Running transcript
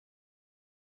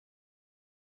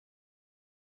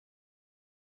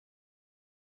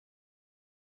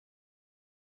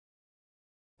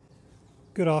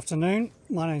Good afternoon,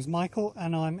 my name is Michael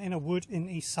and I'm in a wood in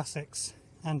East Sussex,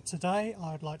 and today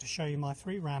I would like to show you my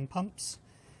 3 ram pumps,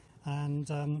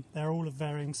 and they're all of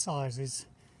varying sizes.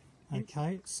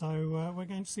 Okay, so we're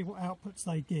going to see what outputs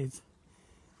they give.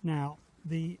 Now,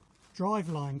 the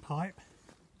driveline pipe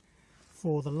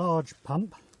for the large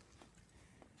pump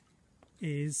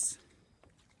is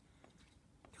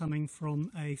coming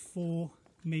from a 4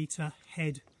 metre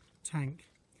head tank.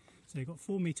 So you've got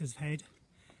 4 metres head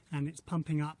and it's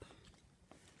pumping up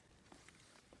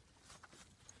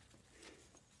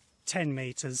 10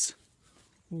 metres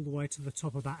all the way to the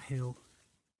top of that hill.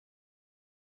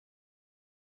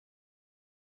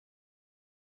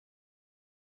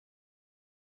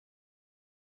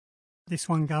 This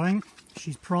one going,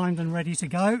 she's primed and ready to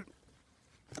go.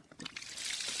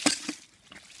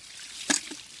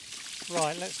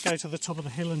 Right, let's go to the top of the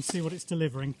hill and see what it's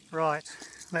delivering. Right,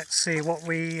 let's see what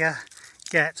we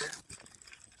get.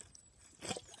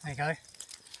 There you go,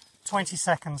 20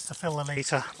 seconds to fill the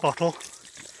litre bottle,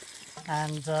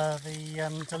 and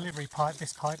the delivery pipe,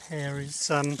 this pipe here,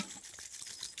 is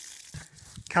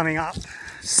coming up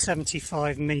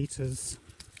 75 metres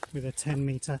with a 10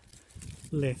 metre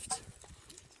lift,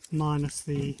 minus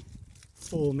the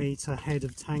 4 metre head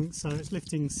of tank, so it's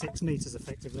lifting 6 metres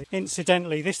effectively.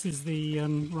 Incidentally, this is the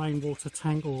rainwater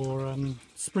tank or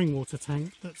spring water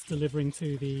tank that's delivering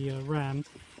to the ram,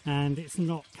 and it's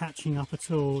not catching up at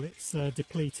all. It's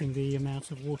depleting the amount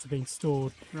of water being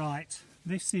stored. Right,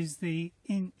 this is the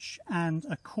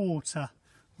 1.25 inch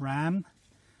ram,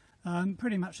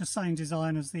 pretty much the same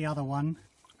design as the other one.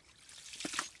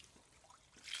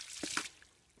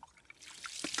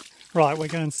 Right, we're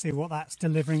going to see what that's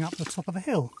delivering up the top of the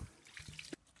hill.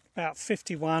 About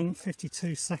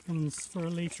 52 seconds for a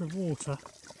litre of water.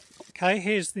 Okay,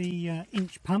 here's the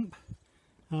inch pump.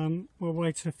 We'll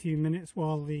wait a few minutes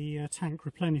while the tank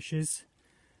replenishes,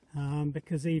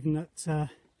 because even at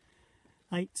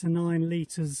 8 to 9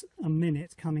 litres a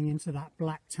minute coming into that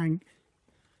black tank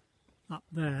up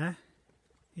there,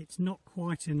 it's not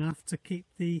quite enough to keep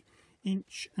the 1.5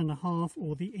 inch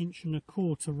or the 1.25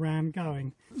 inch ram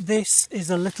going. This is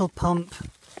a little pump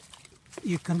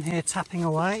you can hear tapping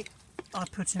away. I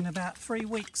put in about 3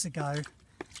 weeks ago,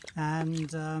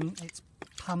 and it's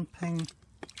pumping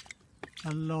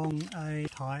along a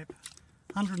pipe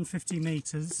 150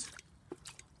 metres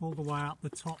all the way up the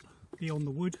top beyond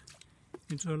the wood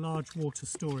into a large water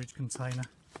storage container,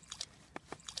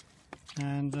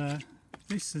 and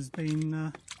this has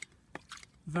been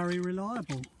very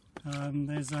reliable.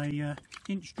 There's a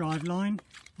inch drive line,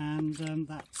 and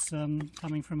that's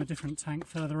coming from a different tank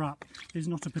further up. There's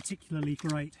not a particularly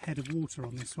great head of water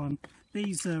on this one.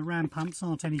 These ram pumps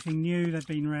aren't anything new, they've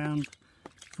been around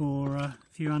for a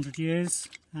few hundred years,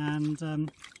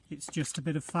 and it's just a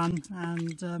bit of fun,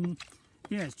 and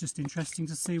yeah, it's just interesting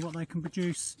to see what they can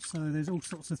produce. So there's all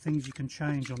sorts of things you can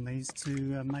change on these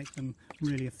to make them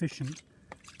really efficient.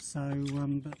 So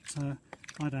but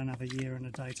I don't have a year and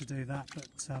a day to do that,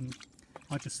 but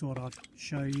I just thought I'd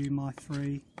show you my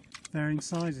 3 varying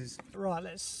sizes. Right,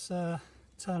 let's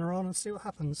turn her on and see what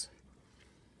happens.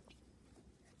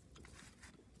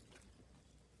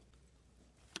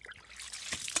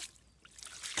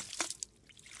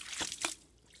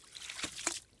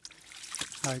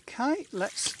 Okay,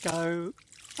 let's go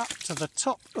up to the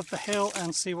top of the hill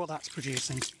and see what that's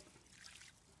producing.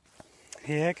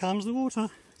 Here comes the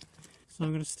water. So I'm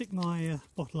going to stick my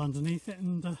bottle underneath it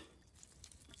and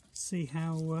see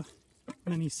how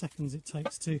many seconds it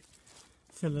takes to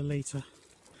fill a litre.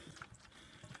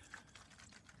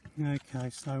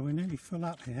 Okay, so we're nearly full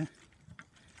up here.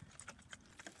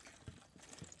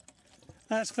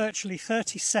 That's virtually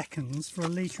 30 seconds for a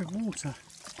litre of water.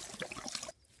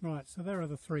 Right, so there are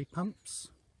the 3 pumps,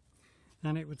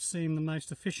 and it would seem the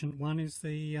most efficient one is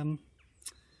the in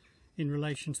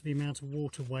relation to the amount of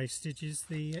water wastage is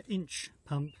the inch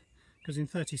pump, because in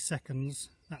 30 seconds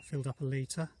that filled up a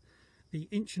litre. The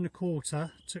 1.25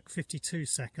 inch took 52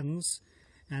 seconds,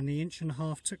 and the 1.5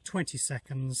 inch took 20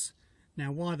 seconds.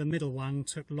 Now, why the middle one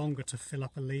took longer to fill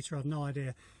up a litre, I've no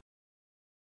idea.